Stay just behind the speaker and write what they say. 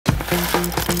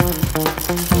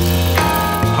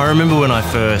I remember when I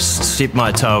first dipped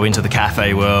my toe into the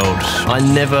cafe world, I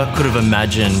never could have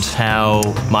imagined how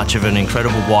much of an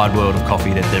incredible wide world of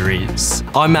coffee that there is.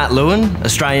 I'm Lewin,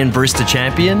 Australian Barista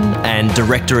Champion and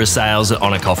Director of Sales at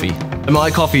Honor Coffee.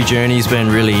 My coffee journey's been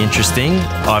really interesting.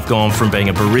 I've gone from being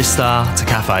a barista to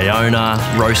cafe owner,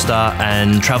 roaster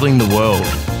and travelling the world.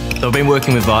 So I've been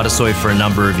working with Vitasoy for a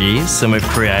number of years and we've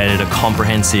created a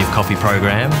comprehensive coffee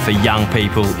program for young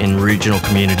people in regional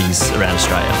communities around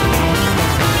Australia.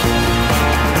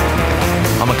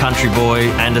 I'm a country boy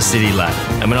and a city lad,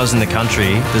 and when I was in the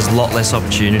country, there's a lot less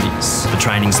opportunities for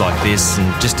trainings like this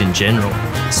and just in general.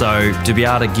 So to be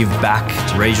able to give back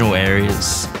to regional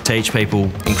areas, teach people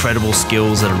incredible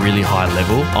skills at a really high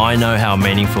level, I know how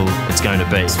meaningful it's going to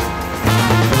be.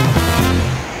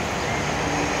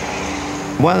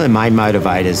 One of the main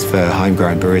motivators for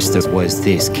Homegrown Baristas was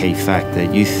this key fact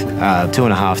that youth are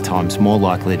 2.5 times more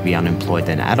likely to be unemployed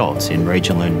than adults in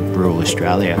regional and rural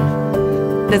Australia.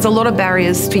 There's a lot of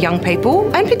barriers for young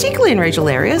people, and particularly in regional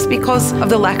areas, because of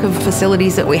the lack of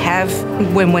facilities that we have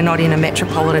when we're not in a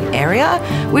metropolitan area.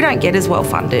 We don't get as well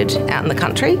funded out in the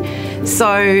country.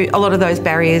 So a lot of those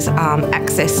barriers are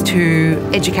access to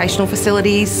educational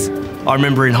facilities. I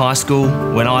remember in high school,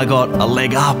 when I got a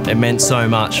leg up, it meant so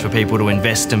much for people to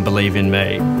invest and believe in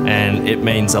me. And it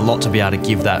means a lot to be able to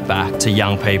give that back to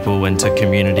young people and to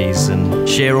communities and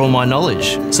share all my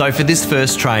knowledge. So for this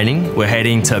first training, we're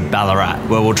heading to Ballarat,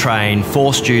 where we'll train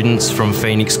 4 students from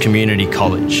Phoenix Community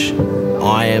College.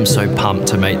 I am so pumped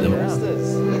to meet them.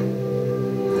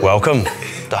 Welcome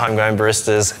to Homegrown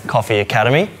Baristas Coffee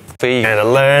Academy. We're going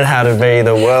to learn how to be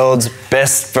the world's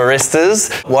best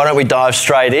baristas. Why don't we dive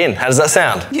straight in? How does that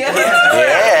sound? Yeah!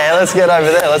 Yeah, let's get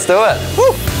over there. Let's do it.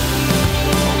 Woo.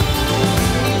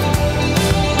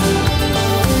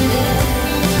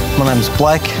 My name's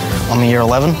Blake. I'm in year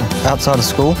 11. Outside of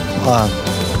school,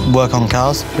 I work on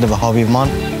cars, bit of a hobby of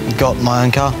mine. Got my own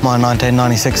car, my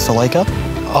 1996 Celica.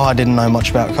 I didn't know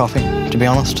much about coffee, to be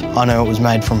honest. I know it was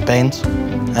made from beans,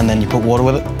 and then you put water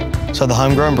with it. So the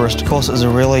Homegrown Barista course is a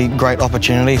really great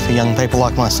opportunity for young people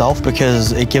like myself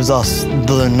because it gives us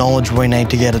the knowledge we need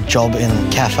to get a job in a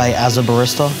cafe as a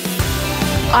barista.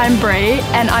 I'm Bree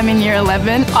and I'm in year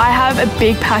 11. I have a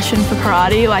big passion for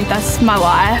karate, like that's my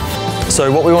life. So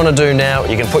what we want to do now,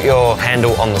 you can put your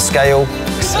handle on the scale.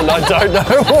 And I don't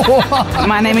know.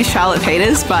 My name is Charlotte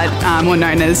Peters, but more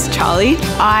known as Charlie.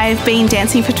 I've been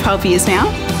dancing for 12 years now.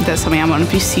 That's something I want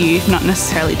to pursue, not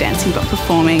necessarily dancing, but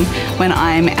performing when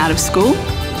I'm out of school.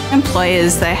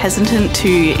 Employers, they're hesitant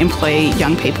to employ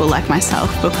young people like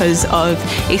myself because of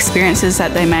experiences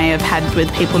that they may have had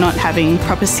with people not having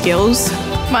proper skills.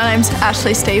 My name's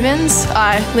Ashley Stevens.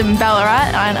 I live in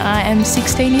Ballarat and I am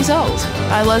 16 years old.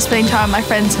 I love spending time with my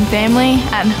friends and family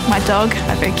and my dog,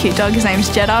 a very cute dog, his name's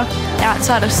Jeddah.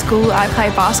 Outside of school, I play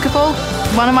basketball.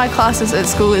 One of my classes at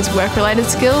school is work-related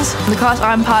skills. The class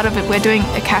I'm part of, we're doing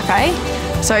a cafe,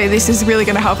 so this is really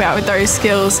going to help out with those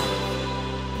skills.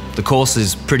 The course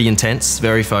is pretty intense,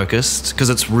 very focused, because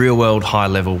it's real-world,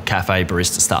 high-level cafe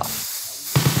barista stuff.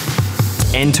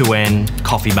 End-to-end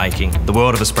coffee making, the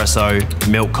world of espresso,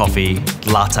 milk coffee,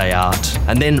 latte art,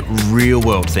 and then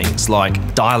real-world things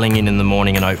like dialing in the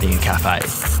morning and opening a cafe,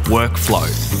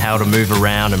 workflow, how to move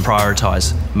around and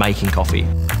prioritise making coffee.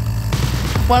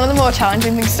 One of the more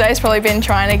challenging things today has probably been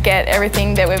trying to get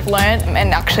everything that we've learnt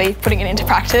and actually putting it into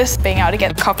practice, being able to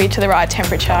get the coffee to the right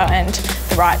temperature and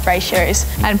the right ratios,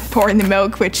 and pouring the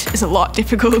milk, which is a lot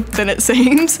difficult than it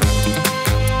seems.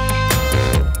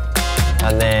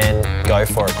 And then go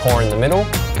for a pour in the middle.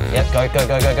 Yep, go, go,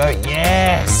 go, go, go.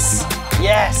 Yes!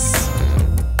 Yes!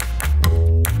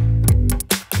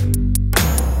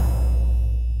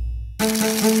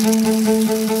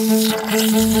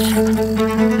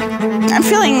 I'm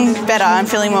feeling better, I'm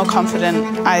feeling more confident,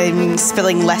 I'm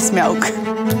spilling less milk.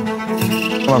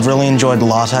 I've really enjoyed the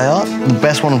latte art. The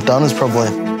best one I've done is probably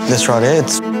this right here.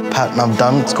 It's a pattern I've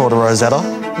done, it's called a Rosetta.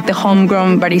 The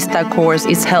Homegrown Barista course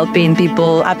is helping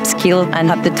people upskill and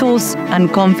have the tools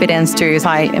and confidence to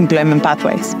high employment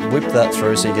pathways. Whip that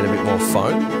through so you get a bit more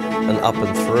foam and up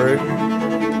and through.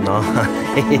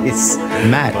 Nice.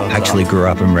 Matt actually grew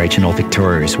up in regional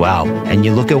Victoria as well. And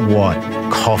you look at what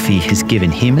coffee has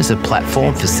given him as a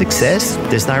platform for success,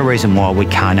 there's no reason why we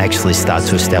can't actually start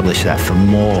to establish that for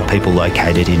more people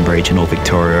located in regional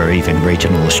Victoria or even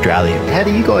regional Australia. How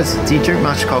do you drink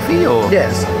much coffee or?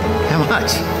 Yes. How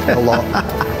much? A lot.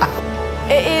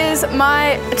 It is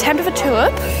my attempt of a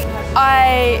tulip.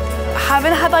 I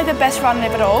haven't had like the best run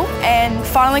of it all and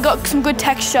finally got some good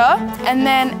texture and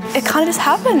then it kind of just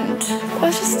happened. It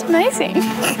was just amazing.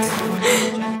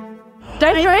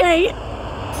 Don't worry.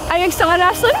 Are you excited,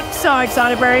 Ashley? So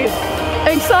excited, Brie.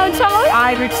 Excited, Charlie?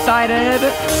 I'm excited.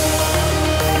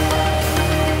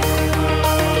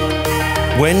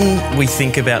 When we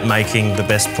think about making the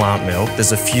best plant milk,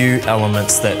 there's a few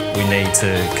elements that we need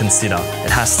to consider.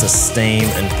 It has to steam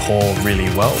and pour really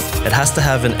well. It has to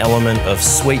have an element of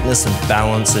sweetness and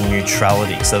balance and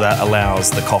neutrality, so that allows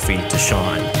the coffee to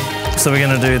shine. So we're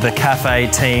going to do the Cafe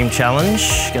Team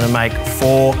Challenge. Going to make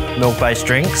 4 milk-based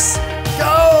drinks.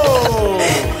 Go!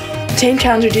 The team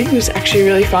challenge we did was actually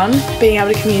really fun, being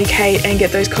able to communicate and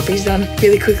get those coffees done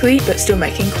really quickly, but still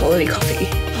making quality coffee.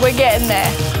 We're getting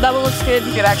there. That one looks good.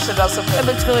 It actually does look good. It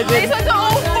looks really good. These ones are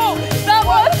all full. That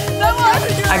one.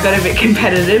 I got a bit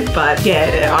competitive, but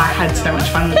yeah, I had so much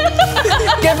fun.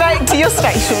 Get back to your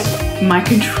station. My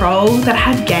control that I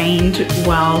had gained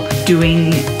while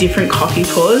doing different coffee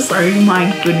pours, oh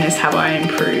my goodness, have I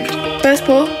improved. First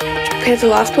pour compared to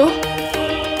the last pour,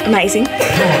 amazing.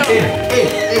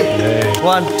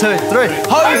 1, 2, 3.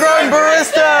 Homegrown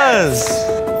Baristas!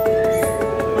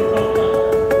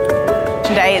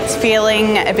 Today it's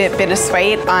feeling a bit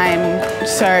bittersweet. I'm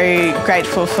so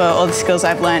grateful for all the skills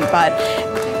I've learned, but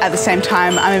at the same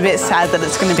time, I'm a bit sad that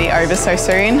it's going to be over so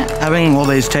soon. Having all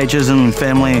these teachers and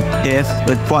family here,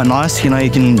 it's quite nice. You know,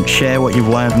 you can share what you've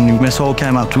learned. And Miss Hall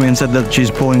came up to me and said that she's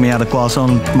pulling me out of class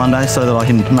on Monday so that I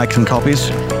can make some copies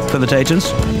for the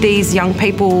teachers. These young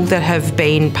people that have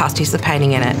been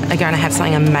participating in it are going to have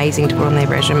something amazing to put on their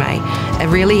resume. A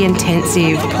really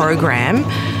intensive program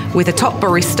with a top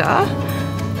barista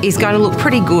is going to look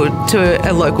pretty good to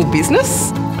a local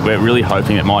business. We're really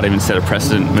hoping it might even set a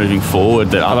precedent moving forward,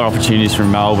 that other opportunities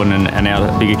from Melbourne and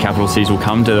our bigger capital cities will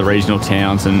come to the regional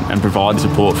towns and provide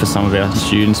support for some of our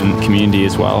students and community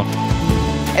as well.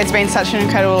 It's been such an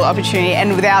incredible opportunity,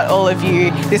 and without all of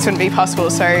you, this wouldn't be possible,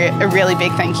 so a really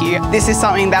big thank you. This is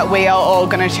something that we are all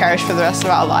going to cherish for the rest of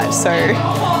our lives, so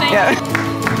yeah.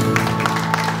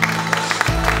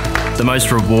 The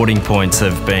most rewarding points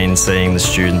have been seeing the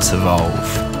students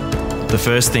evolve. The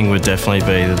first thing would definitely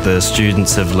be that the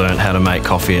students have learnt how to make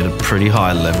coffee at a pretty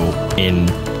high level in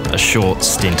a short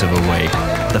stint of a week.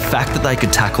 The fact that they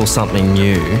could tackle something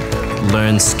new,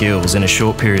 learn skills in a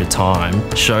short period of time,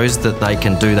 shows that they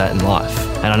can do that in life.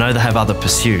 And I know they have other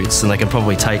pursuits, and they can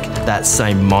probably take that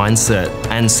same mindset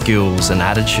and skills and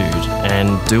attitude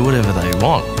and do whatever they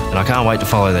want. And I can't wait to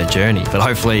follow their journey, but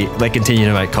hopefully they continue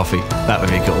to make coffee. That would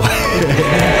be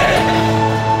cool.